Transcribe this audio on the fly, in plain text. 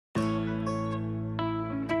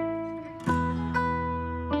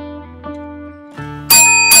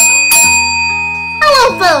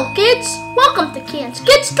fellow kids, welcome to Kian's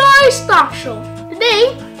Kids Toys Talk Show.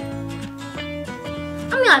 Today,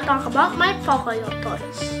 I'm gonna talk about my Pocoyo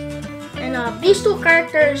toys. And these two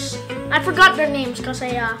characters, I forgot their names because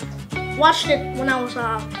I watched it when I was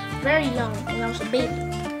very young, when I was a baby.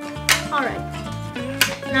 Alright,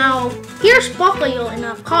 now here's Pocoyo in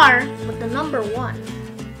a car with the number 1.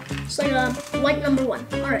 It's like a white number 1.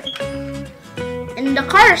 Alright. And the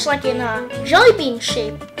car is like in a jelly bean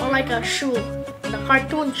shape, or like a shoe, the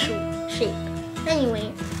cartoon shoe shape.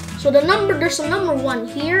 Anyway, so there's a number 1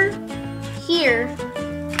 here, here,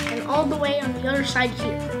 and all the way on the other side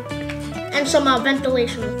here. And some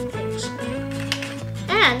ventilation things.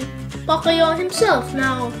 And Pocoyo himself.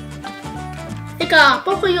 Now, I think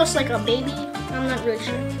Pocoyo's like a baby. I'm not really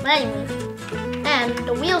sure. But anyway, and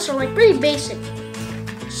the wheels are like pretty basic.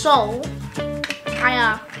 So,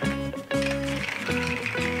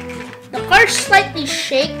 the car slightly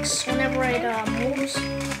shakes whenever it moves.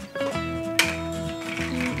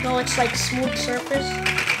 Though it's like smooth surface.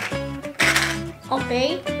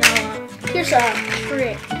 Okay, now here's a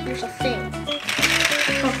trick. Here's a thing.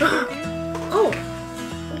 Oh,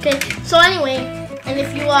 okay. So anyway, and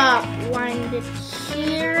if you wind it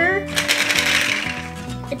here,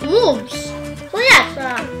 it moves. So yeah, it's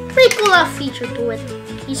a pretty cool feature to it.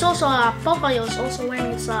 He's also Pocoyo is also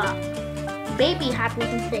wearing this baby hat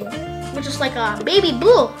looking thing, which is like a baby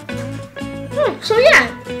blue. So yeah,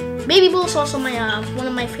 baby blue is also my one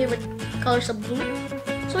of my favorite colors of blue.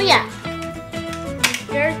 So yeah,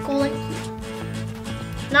 very cool and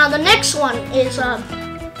cute. Now the next one is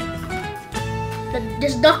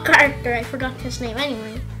this duck character. I forgot his name.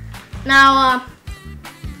 Anyway, now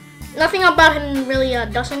nothing about him really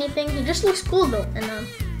does anything. He just looks cool though, and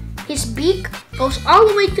his beak goes all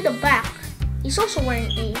the way to the back. He's also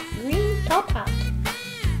wearing a green top hat.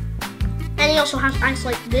 And he also has eyes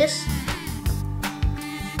like this.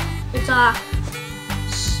 It's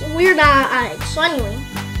weird eyes. So anyway,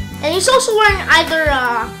 and he's also wearing either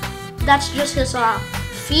that's just his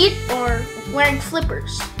feet or wearing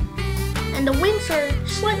flippers. And the wings are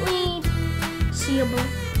slightly seeable.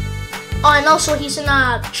 Oh, and also he's in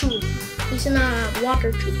a tube. He's in a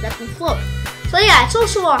water tube that can float. So yeah, it's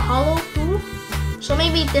also a hollow too. So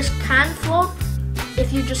maybe this can float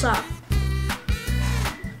if you just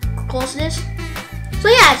close this. So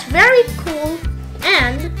yeah, it's very cool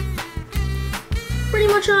and pretty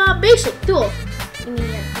much basic too. I mean,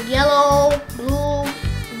 yellow, blue,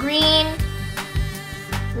 green,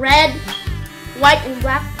 red, white, and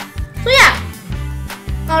black. So yeah.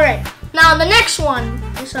 Alright. Now the next one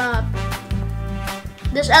is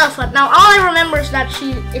this elephant. Now all I remember is that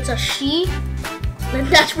it's a she. And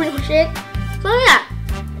that's pretty much it. So yeah.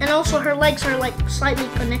 And also her legs are like slightly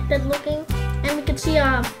connected looking. And we can see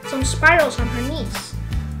some spirals on her knees.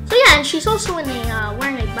 So yeah, and she's also in a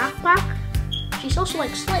wearing a backpack. She's also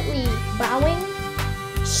like slightly bowing.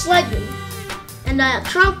 Slightly. And the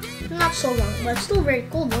trunk, not so long, but still very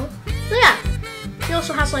cool though. So yeah. She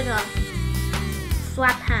also has like a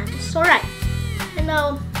flat hands. Alright. And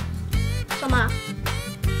now some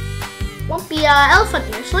lumpy elephant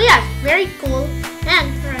here. So yeah, very cool.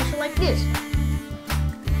 And her eyes are like this.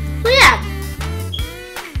 So yeah.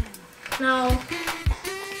 Now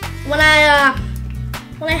when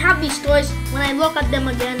I have these toys, when I look at them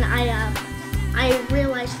again, I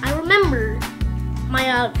realize I remember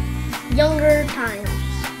my younger times.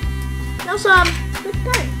 That was good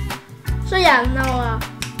time. So yeah, now I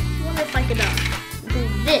wonder if I could do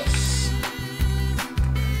this.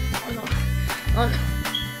 Oh no. Okay.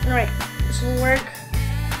 Alright, this will work.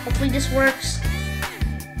 Hopefully this works.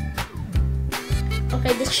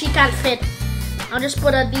 Okay, this she can't fit. I'll just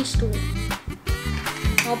put these two.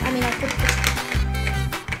 Oh, I'll put this.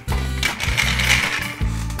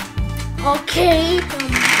 Okay.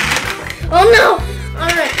 Oh no!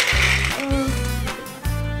 Alright.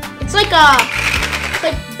 It's like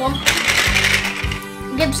bumpy.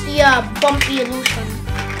 Gives the bumpy illusion.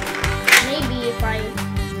 Maybe if I.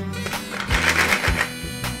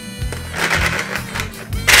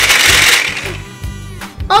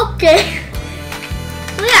 Okay.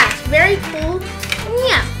 So yeah, it's very cool. And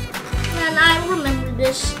yeah. And I remember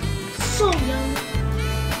this so young.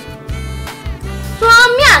 So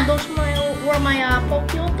yeah, those were my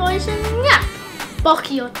Pocoyo toys, and yeah,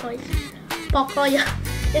 Pocoyo toys. Pocoyo.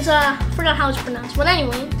 It's I forgot how it's pronounced, but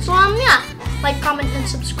anyway. So yeah, like, comment, and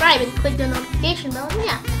subscribe, and click the notification bell. And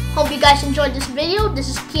yeah, hope you guys enjoyed this video. This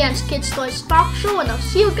is Kian's Kids Toys Talk Show, and I'll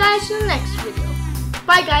see you guys in the next video.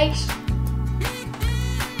 Bye guys.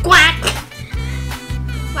 Quack.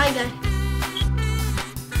 Bye guys.